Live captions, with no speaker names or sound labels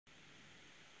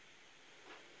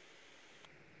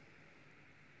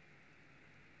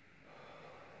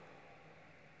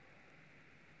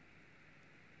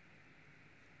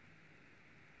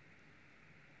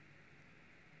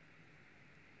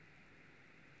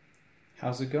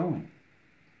How's it going?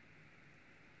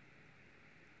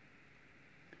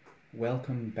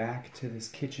 Welcome back to this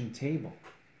kitchen table.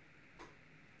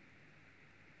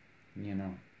 You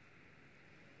know,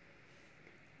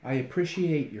 I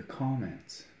appreciate your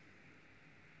comments.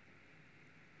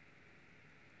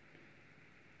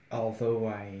 Although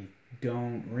I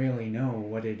don't really know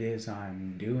what it is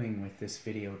I'm doing with this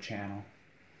video channel,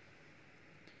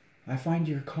 I find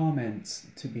your comments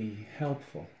to be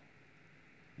helpful,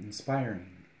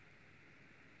 inspiring,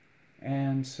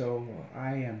 and so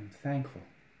I am thankful.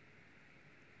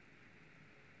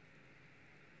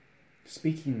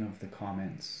 Speaking of the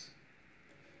comments,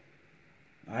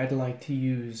 I'd like to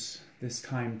use this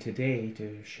time today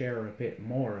to share a bit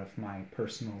more of my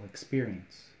personal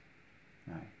experience.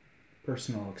 My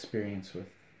personal experience with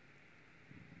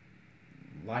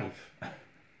life.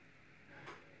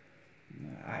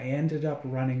 I ended up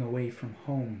running away from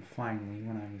home finally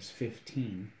when I was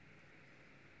 15.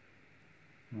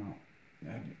 Well,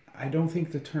 I don't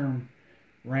think the term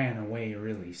ran away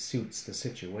really suits the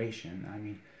situation. I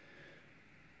mean,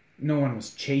 no one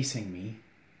was chasing me.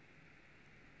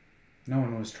 No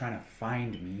one was trying to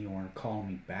find me or call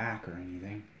me back or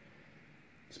anything.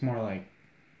 It's more like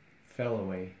fell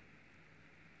away,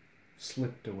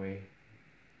 slipped away.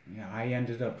 Yeah, I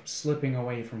ended up slipping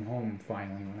away from home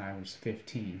finally when I was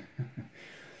 15.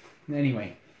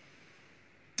 Anyway,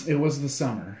 it was the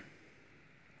summer.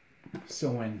 So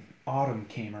when autumn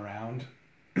came around,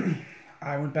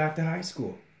 I went back to high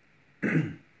school.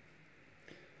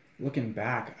 Looking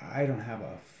back, I don't have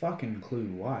a fucking clue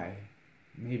why.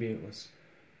 Maybe it was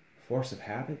force of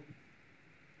habit.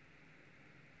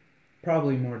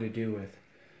 Probably more to do with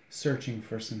searching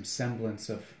for some semblance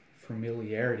of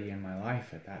familiarity in my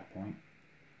life at that point.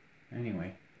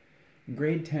 Anyway,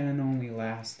 grade 10 only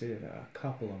lasted a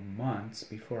couple of months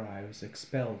before I was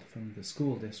expelled from the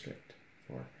school district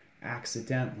for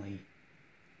accidentally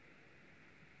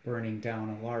burning down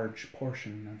a large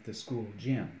portion of the school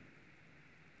gym.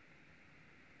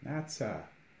 That's a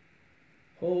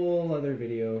whole other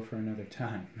video for another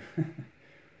time.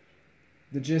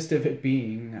 The gist of it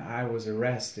being, I was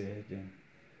arrested, and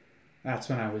that's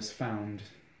when I was found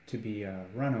to be a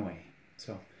runaway.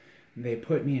 So they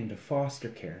put me into foster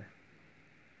care.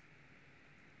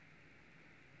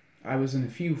 I was in a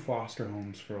few foster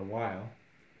homes for a while.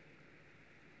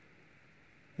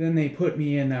 Then they put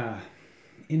me in a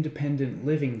independent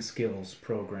living skills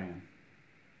program.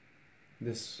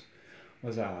 This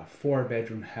was a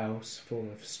 4-bedroom house full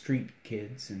of street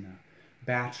kids in a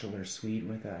bachelor suite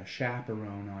with a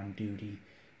chaperone on duty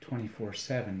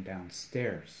 24/7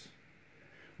 downstairs.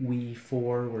 We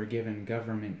 4 were given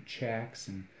government checks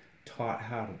and taught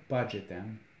how to budget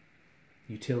them.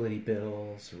 Utility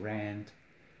bills, rent,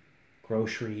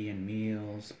 grocery and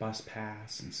meals, bus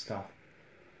pass and stuff.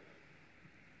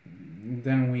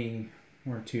 Then we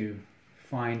were to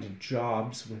find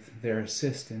jobs with their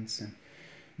assistance and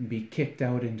be kicked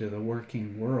out into the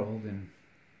working world and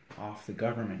off the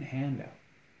government handout.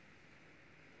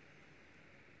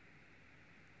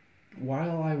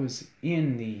 While I was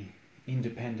in the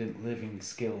independent living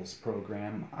skills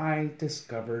program, I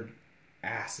discovered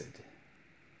acid.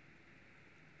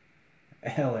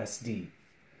 LSD.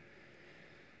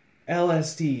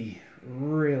 LSD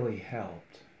really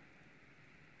helped.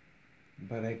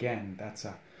 But again, that's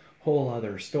a whole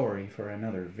other story for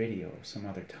another video some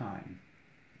other time.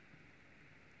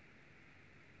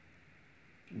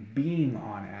 Being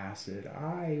on acid,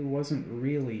 I wasn't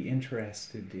really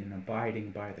interested in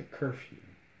abiding by the curfew.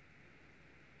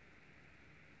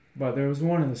 But there was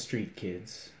one of the street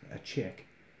kids, a chick,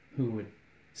 who would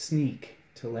sneak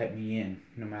to let me in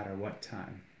no matter what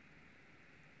time.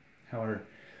 However,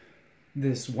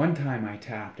 this one time I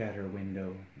tapped at her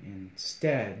window,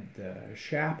 instead the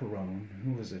chaperone,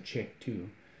 who was a chick too,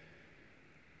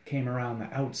 came around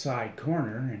the outside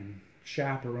corner and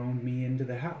chaperoned me into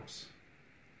the house.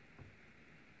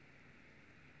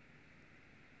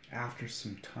 After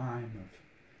some time of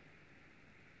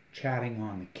chatting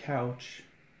on the couch,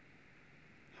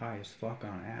 high as fuck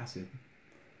on acid,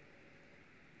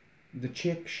 the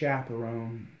chick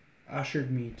chaperone ushered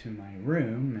me to my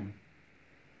room and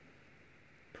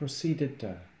proceeded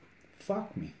to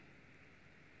fuck me.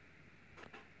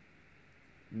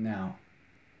 Now,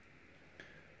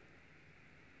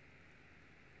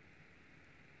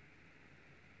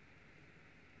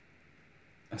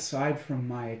 aside from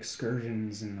my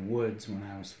excursions in the woods when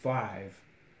I was 5,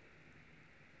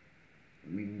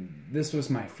 this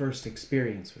was my first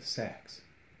experience with sex.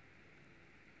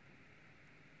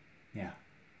 Yeah.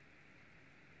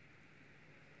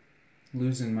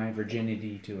 Losing my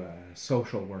virginity to a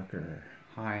social worker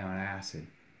high on acid.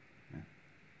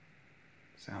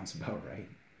 Sounds about right.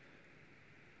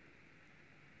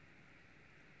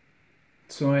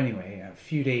 So anyway, a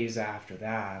few days after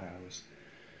that, I was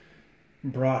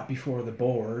brought before the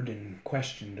board and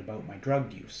questioned about my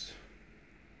drug use.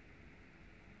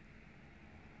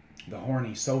 The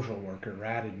horny social worker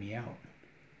ratted me out.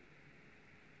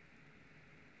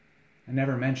 I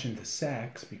never mentioned the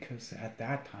sex because at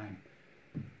that time,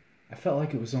 I felt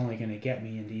like it was only going to get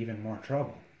me into even more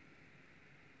trouble.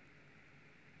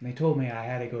 They told me I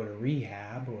had to go to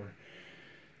rehab or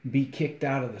be kicked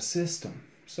out of the system.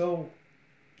 So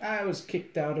I was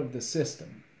kicked out of the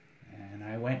system, and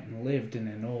I went and lived in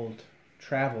an old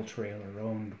travel trailer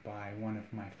owned by one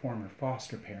of my former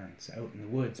foster parents out in the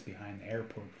woods behind the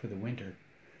airport for the winter.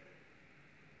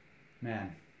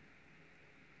 Man,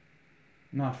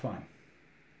 not fun.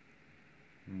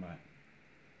 But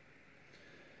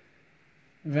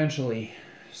eventually,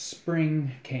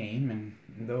 spring came and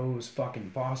those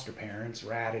fucking foster parents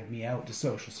ratted me out to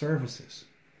social services.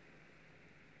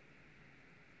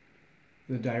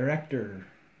 The director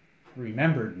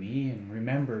remembered me and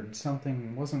remembered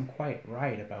something wasn't quite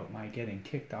right about my getting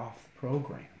kicked off the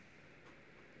program.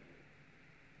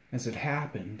 As it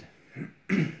happened,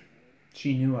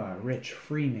 she knew a rich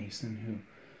Freemason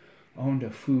who owned a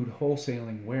food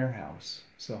wholesaling warehouse,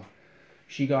 so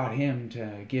she got him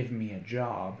to give me a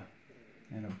job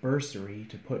and a bursary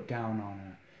to put down on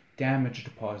a damage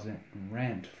deposit and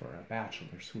rent for a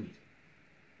bachelor suite.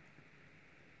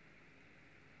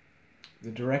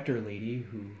 The director lady,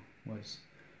 who was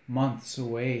months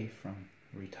away from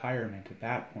retirement at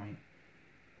that point,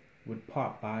 would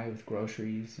pop by with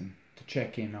groceries and to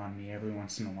check in on me every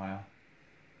once in a while.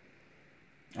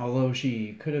 Although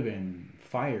she could have been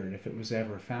fired if it was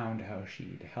ever found how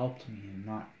she'd helped me and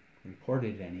not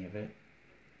reported any of it.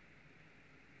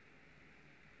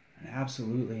 An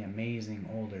absolutely amazing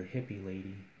older hippie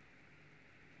lady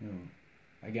who,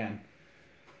 again,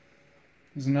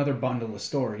 is another bundle of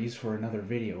stories for another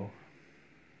video.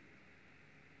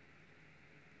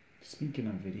 Speaking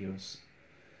of videos,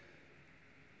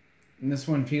 this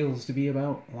one feels to be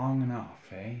about long enough,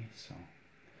 eh? So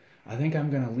I think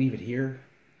I'm going to leave it here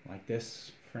like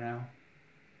this for now.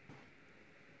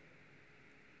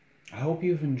 I hope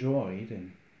you've enjoyed,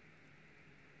 and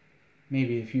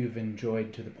maybe if you've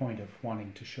enjoyed to the point of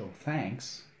wanting to show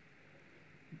thanks,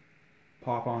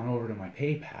 pop on over to my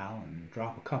PayPal and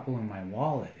drop a couple in my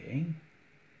wallet, eh?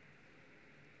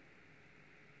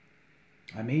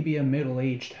 I may be a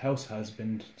middle-aged house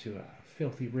husband to a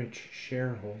filthy rich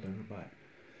shareholder, but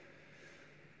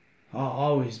I'll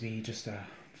always be just a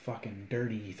fucking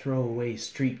dirty, throwaway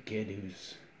street kid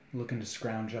who's looking to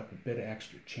scrounge up a bit of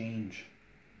extra change.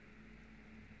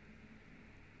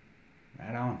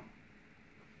 Right on.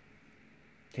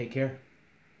 Take care.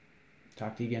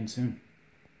 Talk to you again soon.